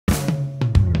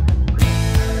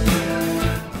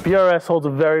BRS holds a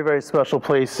very, very special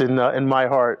place in my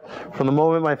heart. From the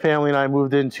moment my family and I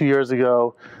moved in 2 years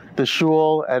ago, the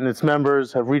shul and its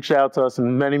members have reached out to us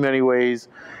in many, many ways,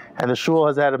 and the shul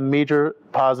has had a major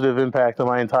positive impact on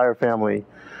my entire family.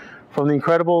 From the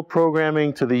incredible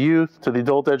programming to the youth, to the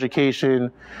adult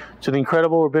education, to the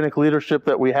incredible rabbinic leadership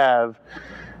that we have,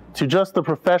 to just the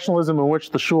professionalism in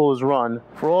which the shul is run.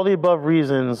 For all the above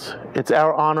reasons, it's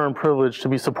our honor and privilege to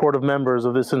be supportive members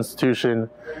of this institution,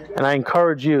 and I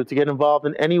encourage you to get involved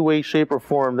in any way, shape, or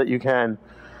form that you can.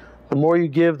 The more you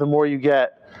give, the more you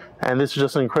get, and this is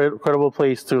just an incredible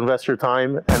place to invest your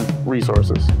time and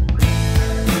resources.